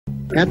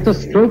At the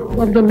stroke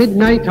of the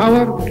midnight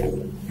hour,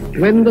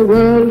 when the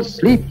world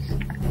sleeps,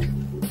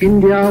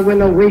 India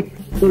will awake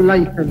to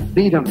life and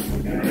freedom.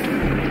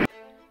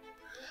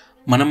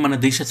 మనం మన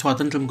దేశ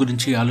స్వాతంత్ర్యం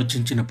గురించి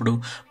ఆలోచించినప్పుడు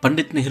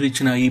పండిత్ నెహ్రూ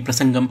ఇచ్చిన ఈ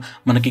ప్రసంగం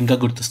మనకింకా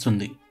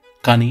గుర్తొస్తుంది.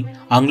 కానీ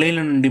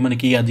ఆంగ్లేయుల నుండి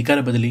మనకి ఈ అధికార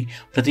బదిలీ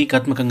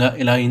ప్రతీకాత్మకంగా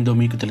ఎలా అయిందో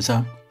మీకు తెలుసా?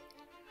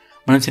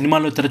 మన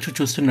సినిమాల్లో తరచూ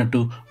చూస్తున్నట్టు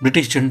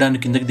బ్రిటిష్ జెండాను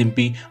కిందకి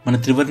దింపి మన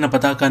త్రివర్ణ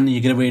పతాకాన్ని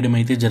ఎగరవేయడం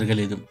అయితే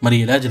జరగలేదు. మరి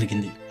ఎలా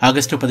జరిగింది?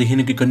 ఆగస్టు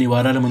 15కి కొన్ని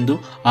వారాల ముందు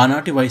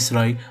ఆనాటి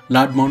viceroy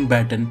lord mount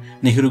baton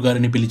Nehru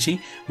గారిని పిలిచి,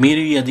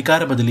 మీరు ఈ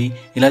అధికార బదిలీ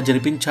ఎలా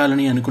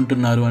జరిపించాలని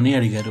అనుకుంటున్నారు అని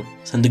అడిగారు.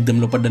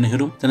 సందిగ్ధంలో పడ్డ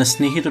నెహ్రూ తన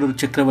స్నేహితుడు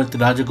చక్రవర్తి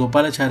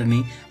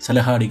రాజగోపాలాచారిని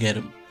సలహా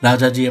అడిగారు.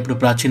 రాజాజీ అప్పుడు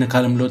ప్రాచీన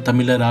కాలంలో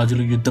తమిళ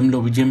రాజులు యుద్ధంలో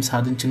విజయం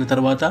సాధించిన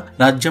తర్వాత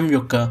రాజ్యం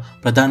యొక్క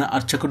ప్రధాన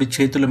అర్చకుడి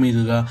చేతుల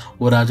మీదుగా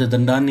ఓ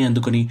రాజదండాన్ని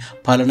అందుకుని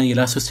పాలన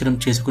ఎలా సుస్థిరం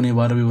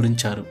చేసుకునేవారో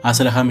వివరించారు. ఆ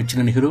సలహా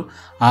ఇచ్చిన నెహ్రూ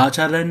ఆ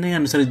ఆచారాన్ని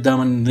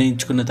అనుసరిద్దామని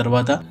నిర్ణయించుకున్న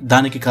తర్వాత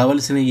దానికి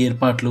కావలసిన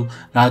ఏర్పాట్లు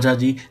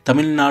రాజాజీ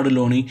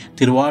తమిళనాడులోని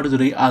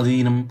తిరువాడుదురై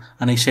ఆధీనం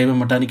అనే శైవ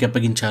మఠానికి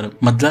అప్పగించారు.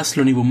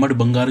 మద్రాసులోని ఉమ్మడి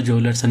బంగారు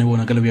జ్యువెలర్స్ అనే ఓ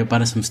నగల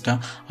వ్యాపార సంస్థ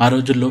ఆ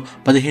రోజుల్లో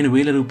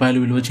 15,000 రూపాయలు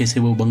విలువ చేసే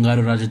ఓ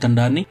బంగారు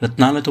రాజదండాన్ని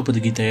రత్నాలతో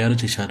పొదిగి తయారు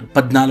చేశారు.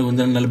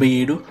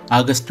 1447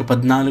 ఆగస్టు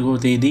 14వ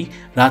తేదీ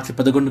రాత్రి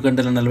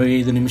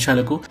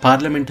 11:45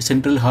 పార్లమెంటు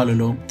సెంట్రల్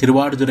హాలులో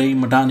తిరువాడుదురై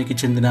మఠానికి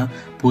చెందిన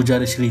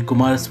పూజారి Shri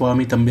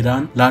Kumaraswamy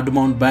Thambiran lord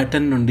mount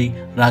baton నుండి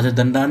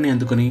రాజదండాన్ని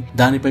అందుకుని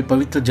దానిపై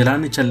పవిత్ర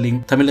జలాన్ని చల్లి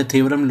తమిళ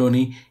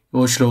తీవ్రంలోని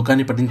ఓ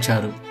శ్లోకాన్ని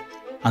పఠించారు.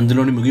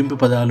 అందులోని ముగింపు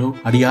పదాలు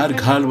అడియార్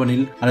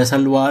ఘాల్వనిల్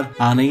అలసల్వార్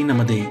ఆనై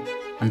నమదే,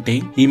 అంటే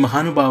ఈ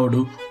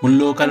మహానుభావుడు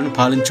ముల్లోకాలను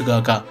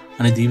పాలించుగాక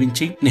అని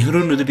దీవించి నెహ్రూ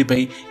నుదుటిపై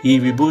ఈ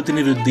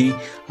విభూతిని రుద్ది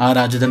ఆ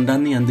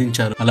రాజదండాన్ని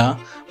అందించారు. అలా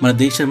మన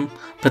దేశం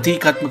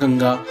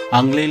ప్రతీకాత్మకంగా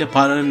ఆంగ్లేయుల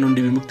పాలన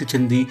నుండి విముక్తి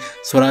చెంది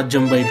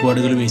స్వరాజ్యం వైపు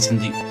అడుగులు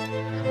వేసింది.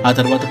 ఆ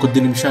తర్వాత కొద్ది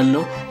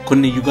నిమిషాల్లో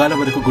కొన్ని యుగాల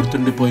వరకు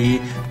గుర్తుండిపోయే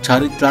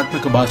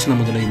చారిత్రాత్మక భాషణ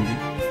మొదలైంది.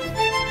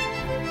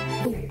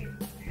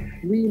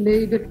 We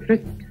made a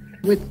tryst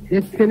with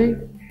destiny,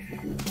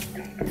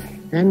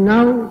 and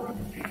now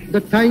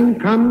the time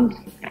comes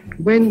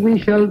when we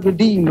shall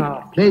redeem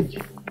our pledge,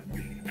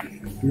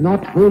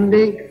 not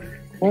wholly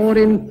or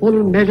in full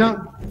measure,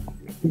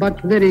 but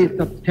very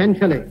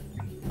substantially.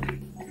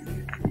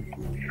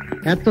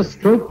 At the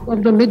stroke of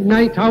the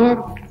midnight hour,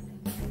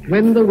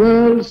 when the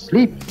world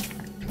sleeps,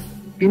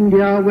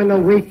 India will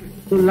awake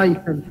to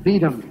life and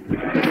freedom.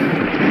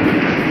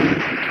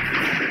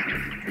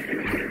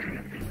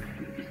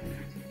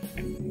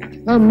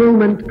 A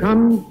moment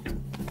comes,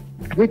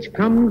 which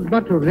comes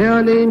but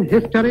rarely in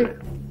history,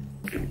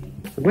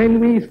 when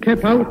we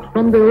step out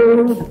from the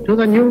old to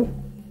the new,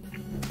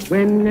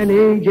 when an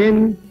age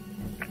ends,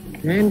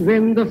 and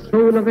when the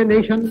soul of a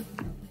nation,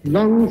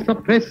 long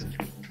suppressed,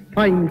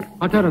 finds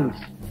utterance.